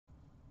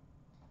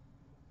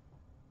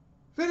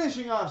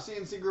Finishing off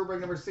CNC Group break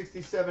number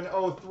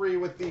 6703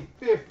 with the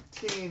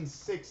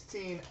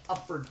 1516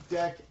 Upper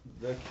Deck,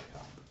 the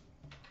Cup.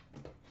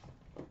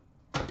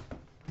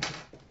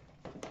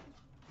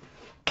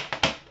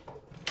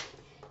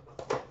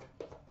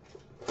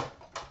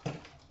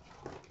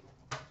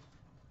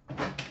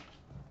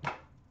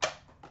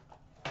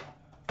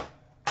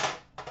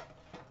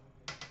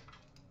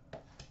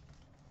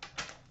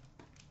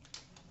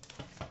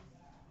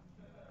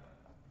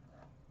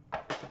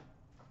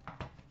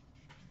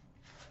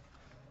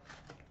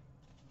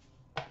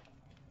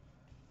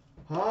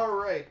 All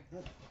right,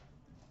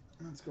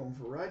 that's going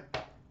for a ride.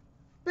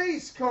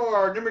 Base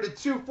card number to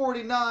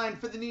 249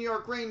 for the New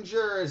York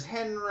Rangers,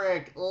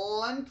 Henrik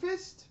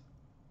Lundqvist.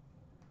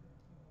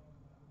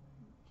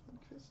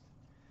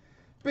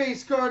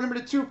 Base card number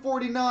to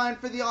 249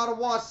 for the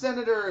Ottawa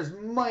Senators,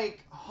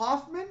 Mike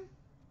Hoffman.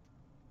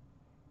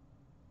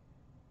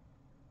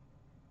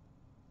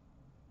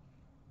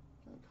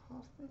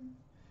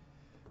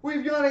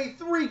 We've got a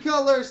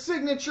 3-color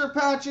signature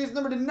patches,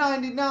 number to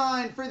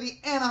 99 for the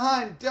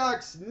Anaheim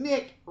Ducks,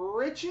 Nick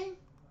Ritchie.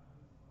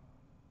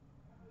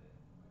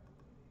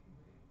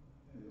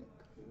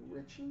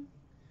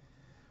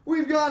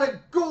 We've got a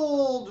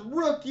gold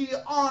rookie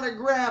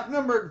autograph,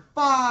 numbered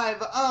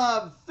 5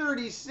 of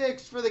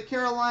 36 for the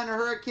Carolina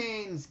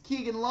Hurricanes,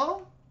 Keegan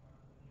Lowe.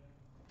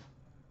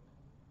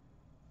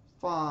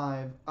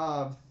 5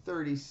 of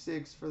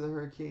 36 for the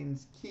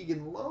Hurricanes,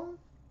 Keegan Lowe.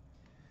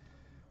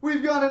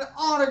 We've got an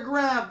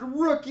autographed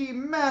rookie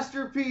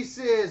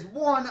masterpieces,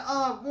 1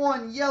 of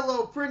 1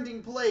 yellow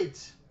printing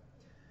plate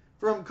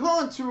from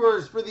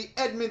Contours for the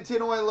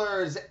Edmonton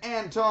Oilers,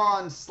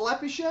 Anton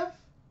Slepyshev.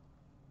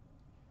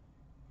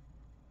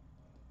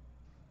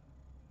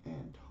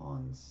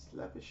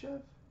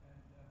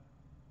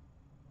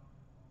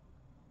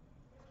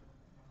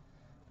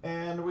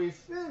 And we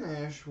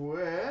finish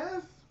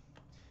with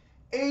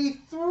a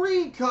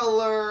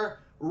 3-color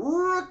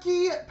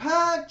rookie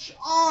patch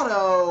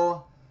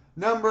auto,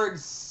 numbered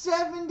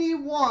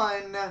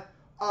 71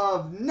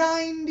 of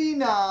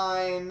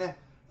 99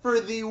 for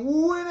the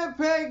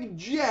Winnipeg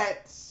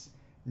Jets,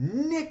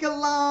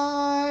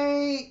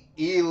 Nikolai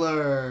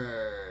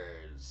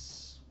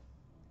Ehlers.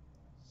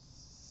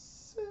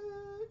 Sick.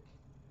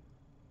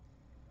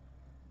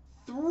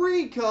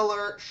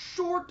 3-color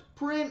short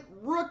print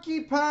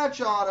rookie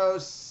patch auto,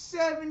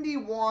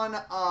 71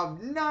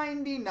 of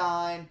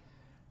 99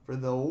 for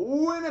the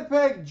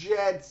Winnipeg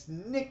Jets,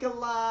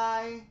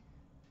 Nikolai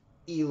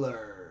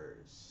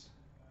Ehlers.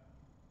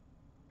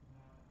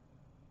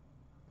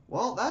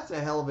 Well, that's a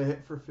hell of a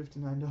hit for a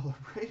 $59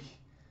 break.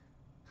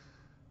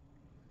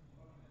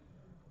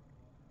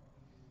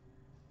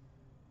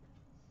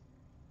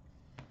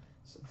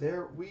 So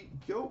there we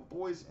go,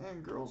 boys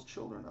and girls,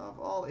 children of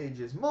all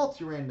ages.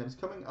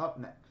 Multi-randoms coming up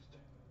next.